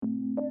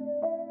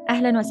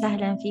أهلا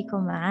وسهلا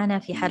فيكم معنا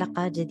في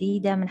حلقة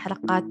جديدة من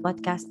حلقات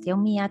بودكاست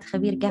يوميات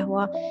خبير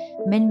قهوة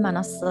من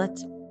منصة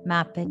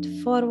مابت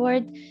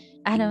فورورد.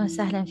 أهلا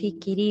وسهلا فيك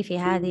كيري في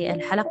هذه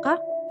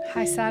الحلقة.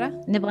 هاي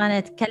سارة. نبغى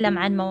نتكلم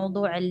عن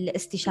موضوع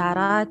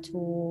الاستشارات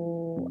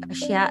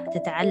وأشياء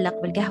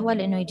تتعلق بالقهوة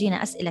لأنه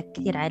يجينا أسئلة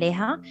كثير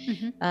عليها.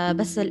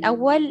 بس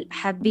الأول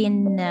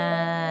حابين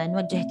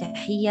نوجه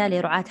تحية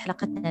لرعاة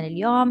حلقتنا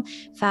اليوم،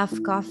 فاف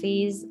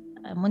كوفيز،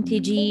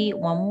 منتجي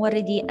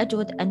وموردي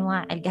أجود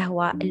أنواع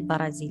القهوة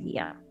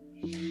البرازيلية.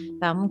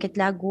 فممكن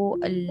تلاقوا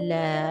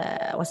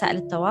وسائل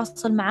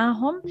التواصل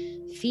معاهم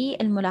في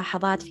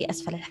الملاحظات في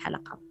أسفل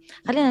الحلقة.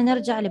 خلينا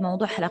نرجع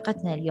لموضوع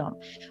حلقتنا اليوم.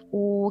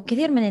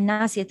 وكثير من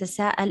الناس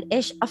يتساءل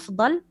إيش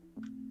أفضل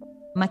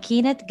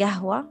ماكينة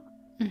قهوة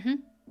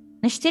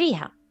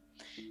نشتريها.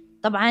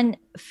 طبعا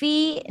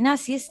في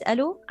ناس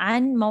يسألوا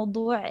عن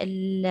موضوع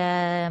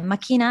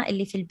الماكينة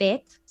اللي في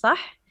البيت،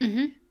 صح؟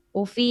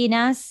 وفي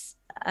ناس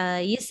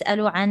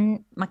يسألوا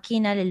عن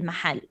ماكينة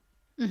للمحل.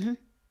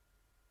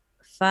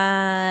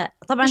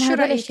 فطبعا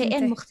هذول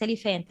الشيئين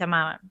مختلفين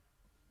تماما.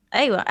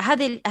 أيوة،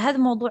 هذا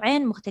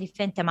موضوعين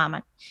مختلفين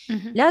تماما.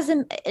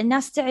 لازم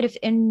الناس تعرف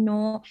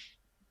إنه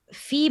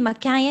في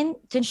مكاين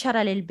تنشر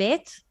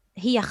للبيت،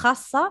 هي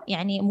خاصة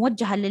يعني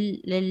موجهة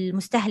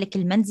للمستهلك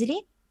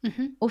المنزلي،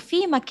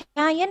 وفي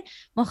مكاين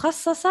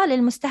مخصصة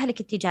للمستهلك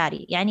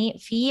التجاري يعني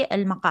في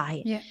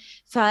المقاهي.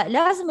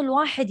 فلازم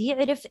الواحد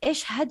يعرف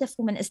إيش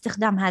هدفه من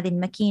استخدام هذه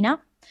الماكينة،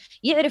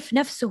 يعرف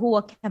نفسه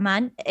هو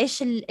كمان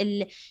إيش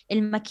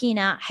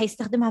الماكينة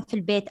حيستخدمها في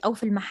البيت أو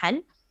في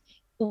المحل.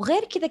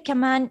 وغير كذا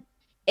كمان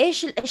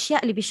إيش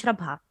الأشياء اللي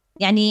بيشربها.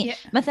 يعني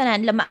مثلا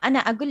لما أنا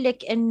أقول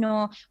لك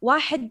إنه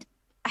واحد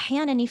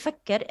أحيانا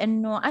يفكر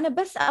إنه أنا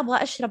بس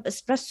أبغى أشرب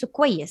إسبريسو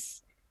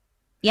كويس،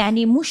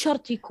 يعني مو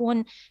شرط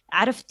يكون،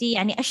 عرفتي،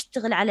 يعني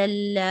أشتغل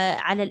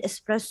على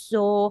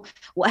الإسبريسو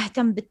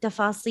وأهتم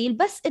بالتفاصيل،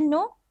 بس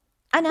إنه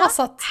أنا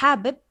وسط.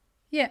 حابب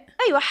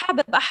أيوة،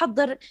 حابب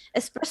أحضر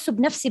إسبريسو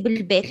بنفسي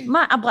بالبيت، ما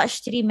أبغى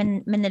أشتري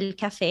من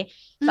الكافيه،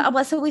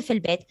 فأبغى أسويه في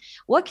البيت.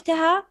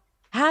 وقتها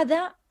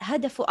هذا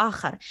هدفه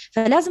آخر.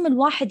 فلازم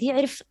الواحد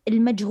يعرف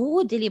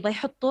المجهود اللي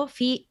بيحطه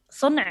في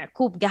صنع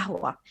كوب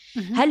قهوة.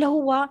 هل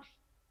هو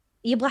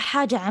يبغى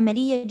حاجة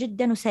عملية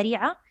جدا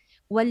وسريعة،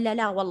 ولا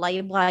لا والله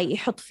يبغى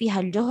يحط فيها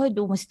الجهد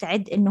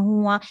ومستعد إنه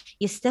هو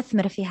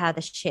يستثمر في هذا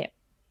الشيء.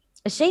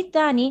 الشيء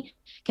الثاني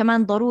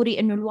كمان ضروري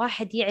إنه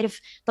الواحد يعرف،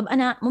 طب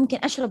أنا ممكن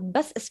أشرب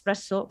بس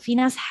إسبريسو، في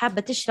ناس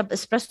حابة تشرب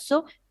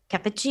إسبريسو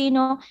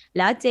كابتشينو،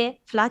 لاتيه،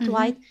 فلات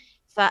وايت.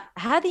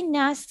 فهذه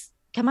الناس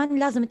كمان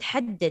لازم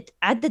تحدد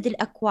عدد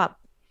الأكواب.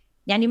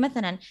 يعني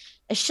مثلا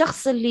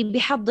الشخص اللي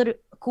بيحضر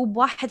كوب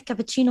واحد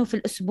كابتشينو في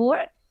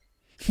الأسبوع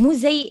مو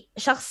زي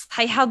شخص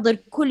حيحضر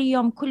كل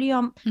يوم كل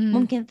يوم،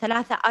 ممكن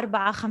 3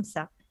 4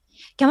 5.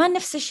 كمان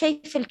نفس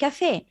الشيء في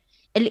الكافيه.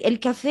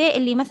 الكافيه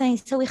اللي مثلا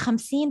يسوي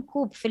 50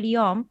 كوب في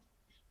اليوم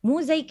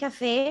مو زي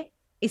كافيه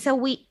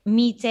يسوي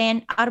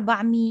 200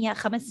 400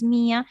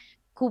 500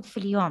 كوب في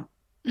اليوم.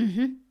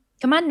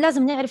 كمان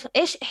لازم نعرف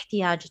إيش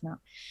احتياجنا.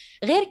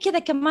 غير كذا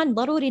كمان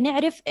ضروري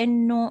نعرف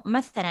إنه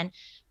مثلا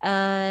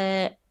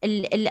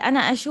اللي أنا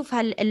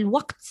أشوفها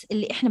الوقت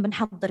اللي إحنا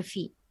بنحضر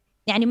فيه.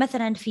 يعني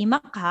مثلا في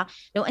مقهى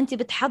لو أنت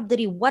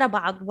بتحضري ورا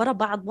بعض ورا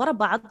بعض ورا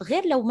بعض،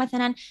 غير لو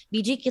مثلا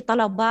بيجيكي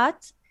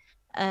طلبات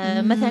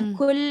مثلا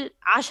كل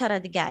 10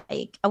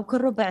 دقائق أو كل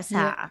ربع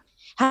ساعة.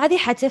 هذه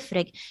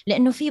حتفرق،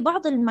 لأنه في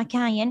بعض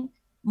المكاين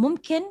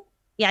ممكن،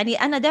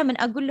 يعني أنا دائما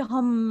أقول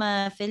لهم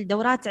في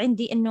الدورات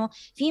عندي إنه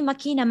في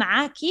ماكينة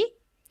معاكي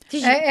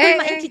تجي كل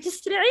ما أنت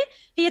تسرعي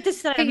هي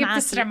تسرع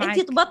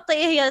معاكي، أنت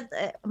تبطئي هي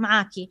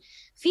معاكي.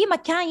 في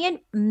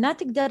مكاين ما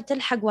تقدر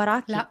تلحق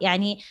وراكي، لا.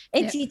 يعني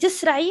أنت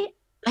تسرعي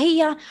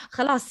هي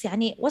خلاص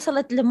يعني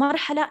وصلت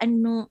لمرحلة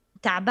أنه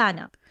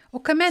تعبانة.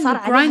 وكمان صار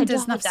عليها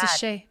الجرايندرز جهد نفس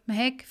الشيء، ما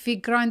هيك في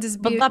جرايندرز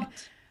بالضبط.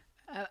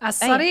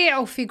 الصريع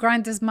وفي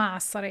جرايندرز مع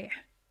الصريع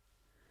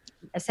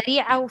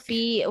سريعة،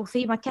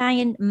 وفي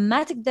مكاين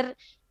ما تقدر،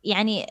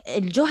 يعني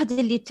الجهد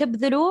اللي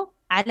تبذله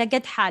على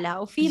قد حالها،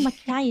 وفي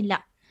مكاين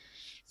لا.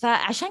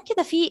 فعشان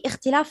كذا في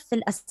اختلاف في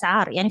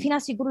الأسعار. يعني في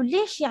ناس يقولوا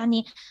ليش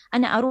يعني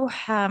أنا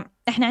أروح،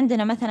 إحنا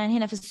عندنا مثلا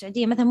هنا في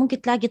السعودية مثلا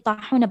ممكن تلاقي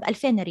طاحونة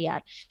ب2000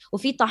 ريال،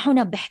 وفي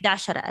طاحونة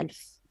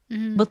ب11,000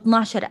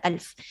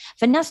 ب12,000.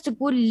 فالناس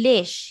تقول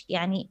ليش،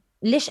 يعني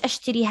ليش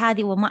أشتري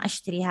هذه وما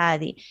أشتري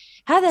هذه؟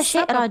 هذا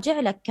شيء راجع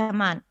لك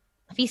كمان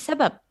في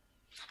سبب.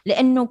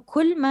 لأنه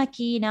كل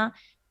ماكينة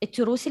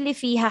التروس اللي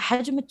فيها،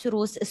 حجم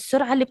التروس،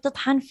 السرعة اللي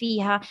بتطحن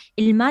فيها،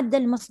 المادة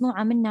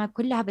المصنوعة منها،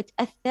 كلها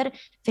بتأثر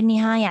في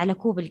النهاية على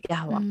كوب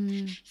القهوة.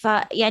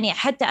 فيعني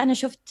حتى أنا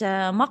شفت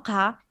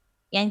مقهى،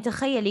 يعني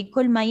تخيلي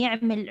كل ما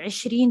يعمل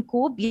 20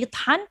 كوب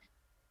يطحن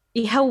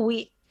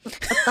يهوي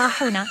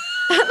الطاحونة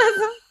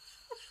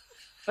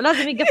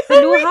ولازم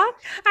يقفلوها.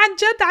 عن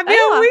جد عم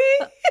أيوة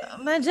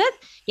يهوي. ما جد،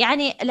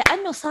 يعني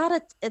لأنه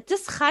صارت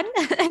تسخن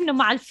إنه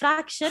مع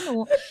الفراكشن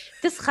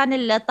وتسخن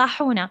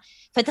الطاحونة.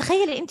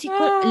 فتخيلي أنت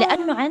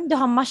لأنه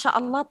عندهم ما شاء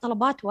الله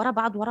طلبات ورا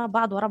بعض ورا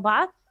بعض ورا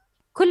بعض،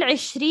 كل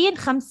 20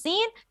 50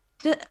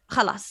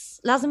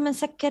 خلاص لازم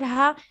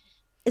نسكرها.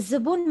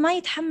 الزبون ما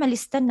يتحمل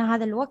يستنى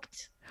هذا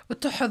الوقت،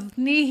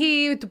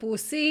 وتحضنيه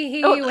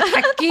وتبوسيه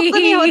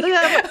وتحكيه وتغني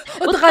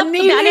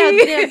وتغني عليها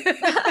لي. الدنيا.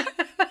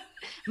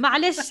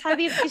 معلش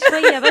حبيبتي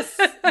شوية بس،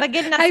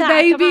 باقي لنا هاي ساعة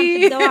كمان في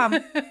بيبي.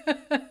 الدوام.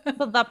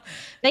 بالضبط.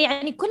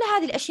 يعني كل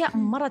هذه الأشياء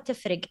مرة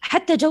تفرق.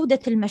 حتى جودة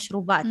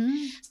المشروبات،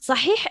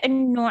 صحيح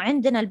إنه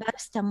عندنا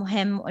الباريستا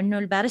مهم، وإنه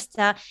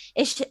الباريستا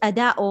إيش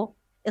أداؤه،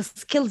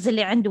 السكيلز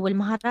اللي عنده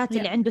والمهارات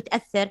اللي عنده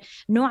تأثر،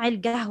 نوع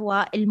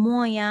القهوة،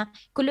 الموية،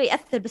 كله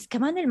يأثر، بس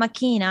كمان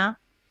الماكينة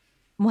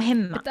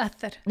مهمة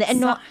بتأثر،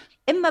 لأنه صح.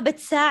 إما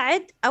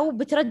بتساعد أو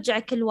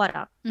بترجعك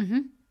الورا.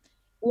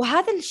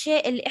 وهذا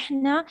الشيء اللي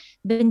إحنا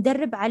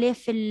بندرب عليه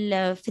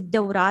في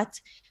الدورات.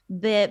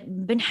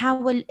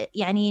 بنحاول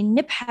يعني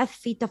نبحث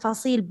في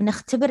تفاصيل،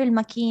 بنختبر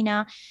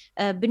الماكينة،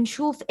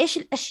 بنشوف إيش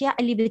الأشياء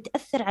اللي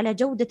بتأثر على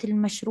جودة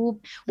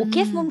المشروب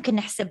وكيف ممكن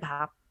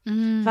نحسبها.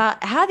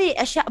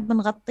 فهذه أشياء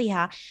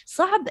بنغطيها.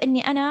 صعب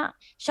أني أنا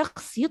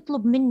شخص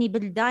يطلب مني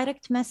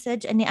بالدايركت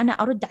مسج أني أنا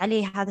أرد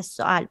عليه هذا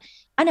السؤال.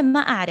 أنا ما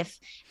أعرف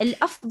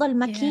الأفضل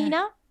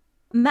ماكينة،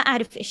 ما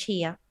أعرف إيش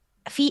هي.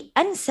 في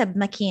أنسب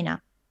ماكينة،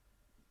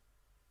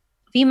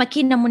 في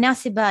ماكينة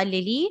مناسبة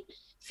لي،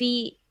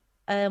 في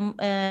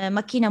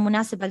ماكينة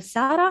مناسبة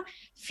لسارة،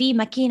 في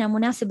ماكينة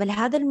مناسبة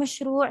لهذا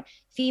المشروع،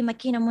 في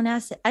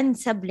ماكينة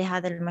أنسب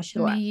لهذا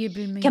المشروع.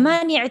 100%.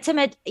 كمان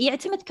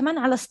يعتمد كمان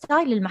على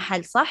ستايل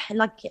المحل، صح؟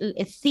 لك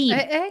الثيم.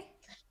 ايه.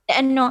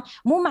 لأنه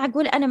مو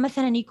معقول أنا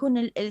مثلا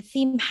يكون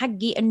الثيم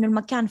حقي إنه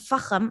المكان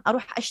فخم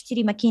أروح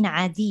أشتري ماكينة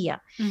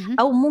عادية،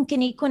 أو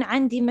ممكن يكون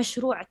عندي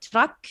مشروع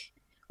تراك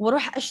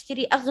وأروح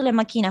أشتري أغلى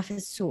ماكينة في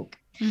السوق.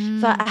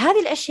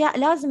 فهذه الأشياء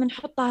لازم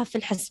نحطها في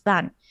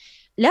الحسبان.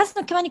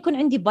 لازم كمان يكون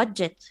عندي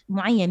بادجت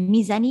معين،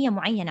 ميزانية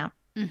معينة.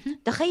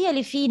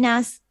 تخيلي في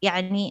ناس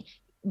يعني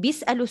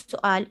بيسألوا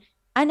السؤال،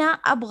 أنا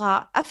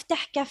أبغى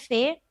أفتح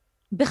كافيه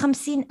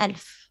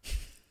ب50,000.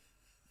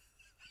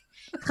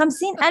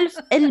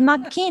 50,000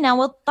 الماكينة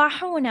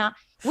والطاحونة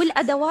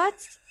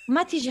والأدوات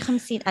ما تيجي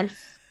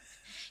 50,000.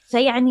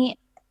 فيعني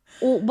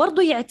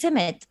وبرضو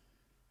يعتمد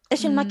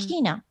إيش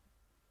الماكينة.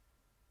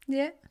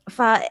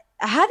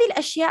 فهذه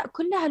الأشياء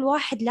كلها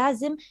الواحد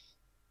لازم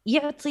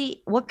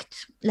يعطي وقت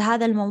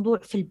لهذا الموضوع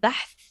في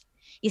البحث،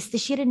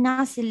 يستشير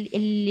الناس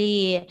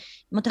اللي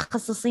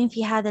متخصصين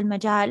في هذا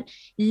المجال.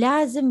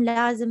 لازم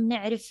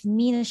نعرف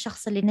مين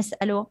الشخص اللي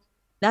نسأله.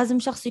 لازم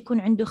شخص يكون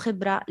عنده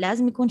خبرة،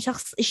 لازم يكون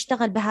شخص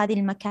اشتغل بهذه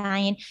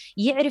المكاين،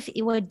 يعرف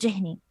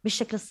يوجهني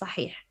بالشكل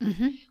الصحيح.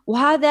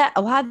 وهذا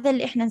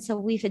اللي احنا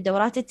نسويه في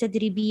الدورات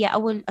التدريبية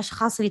أو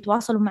الأشخاص اللي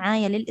يتواصلوا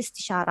معايا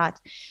للاستشارات.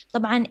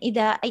 طبعا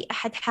إذا أي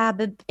أحد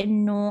حابب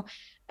إنه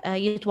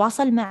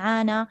يتواصل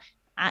معانا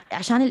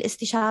عشان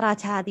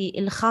الاستشارات هذه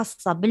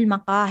الخاصة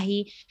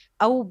بالمقاهي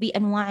أو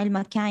بأنواع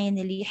المكاين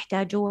اللي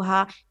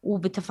يحتاجوها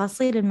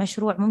وبتفاصيل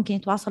المشروع، ممكن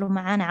يتواصلوا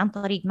معنا عن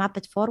طريق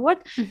مابت فورورد.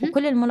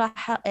 وكل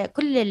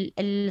كل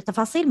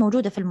التفاصيل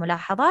موجودة في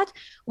الملاحظات.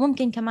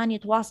 وممكن كمان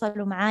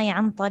يتواصلوا معي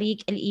عن طريق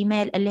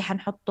الإيميل اللي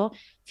حنحطه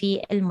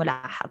في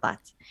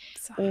الملاحظات.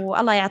 صح.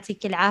 والله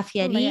يعطيك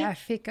العافية. الله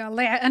يعافيك.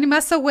 أنا ما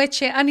سويت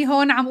شيء، أنا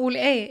هون عم أقول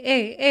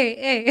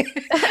إيه.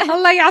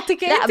 الله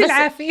يعطيك أنت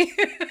العافية.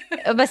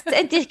 بس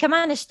أنت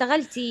كمان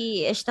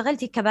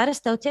اشتغلتي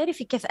كباريستا،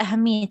 وتعرفي كيف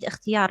أهمية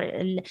اختيار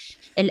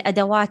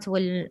الأدوات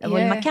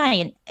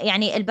والمكاين.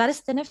 يعني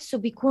الباريستا نفسه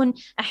بيكون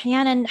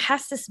أحيانا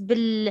حاسس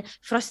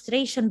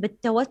بالفرستريشن،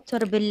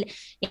 بالتوتر،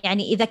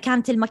 يعني إذا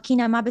كانت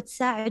الماكينة ما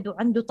بتساعد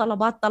وعنده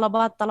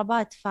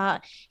طلبات،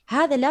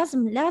 فهذا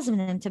لازم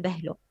ننتبه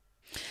له.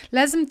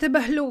 لازم ننتبه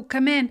له.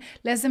 كمان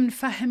لازم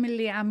نفهم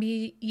اللي عم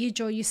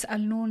يجوا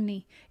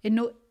يسألوني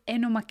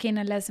إنه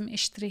ماكينة لازم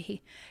اشتريه.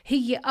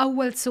 هي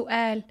أول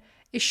سؤال،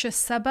 إيش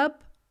السبب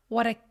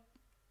ورا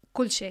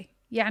كل شيء؟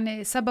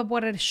 يعني سبب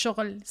ورا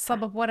الشغل،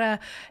 سبب ورا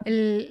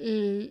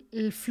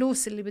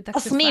الفلوس اللي بدك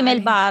تصميم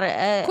البار،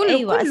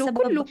 كله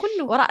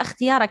وراء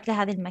اختيارك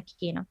لهذه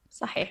الماكينة.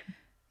 صحيح.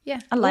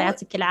 الله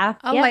يعطيك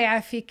العافية. الله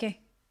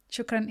يعافيك.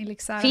 شكرا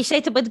لك سارة. في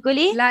شيء تبغى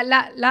تقولي؟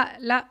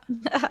 لا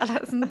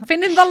فين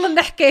نضل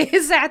نحكي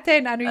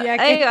ساعتين أنا وياك.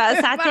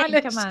 أيوة ساعتين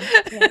كمان.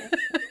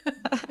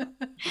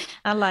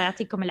 الله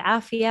يعطيكم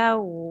العافية.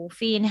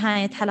 وفي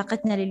نهاية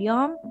حلقتنا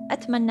لليوم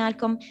أتمنى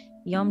لكم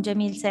يوم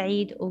جميل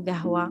سعيد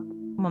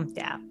وقهوة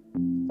ممتعة.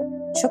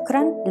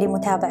 شكرا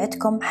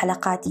لمتابعتكم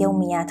حلقات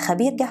يوميات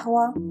خبير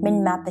قهوة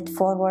من مابت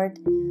فورورد.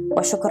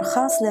 وشكر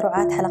خاص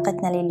لرعاة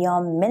حلقتنا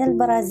لليوم من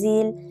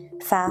البرازيل،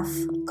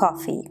 فاف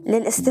كوفي.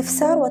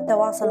 للاستفسار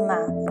والتواصل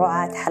مع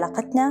رعاة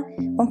حلقتنا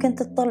ممكن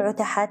تطلعوا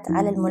تحت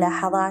على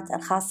الملاحظات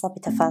الخاصة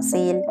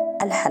بتفاصيل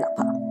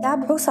الحلقة.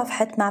 تابعوا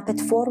صفحة مابت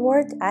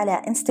فورورد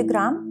على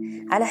انستغرام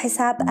على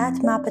حساب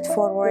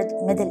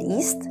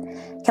 @mapitforwardmiddleeast.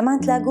 كمان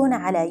تلاقونا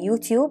على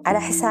يوتيوب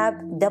على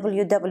حساب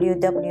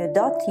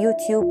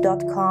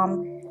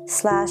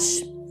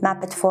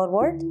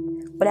www.youtube.com/mapitforward.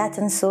 ولا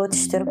تنسوا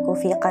تشتركوا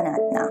في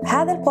قناتنا.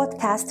 هذا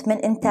البودكاست من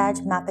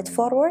إنتاج مابت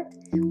فورورد،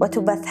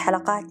 وتبث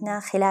حلقاتنا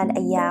خلال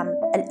أيام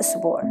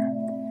الأسبوع.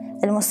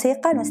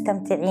 الموسيقى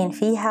المستمتعين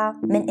فيها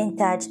من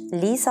إنتاج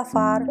لي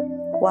صفار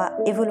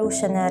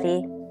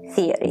وإيفولوشنري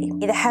Theory.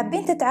 إذا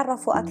حابين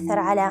تتعرفوا أكثر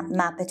على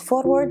Map It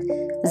Forward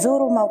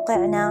زوروا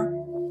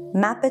موقعنا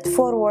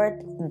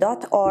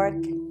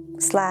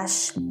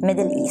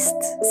mapitforward.org/Middle East.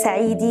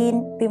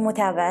 سعيدين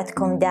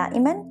بمتابعتكم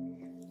دائما،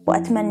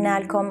 وأتمنى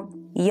لكم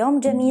يوم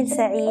جميل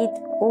سعيد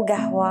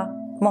وقهوة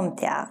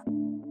ممتعة.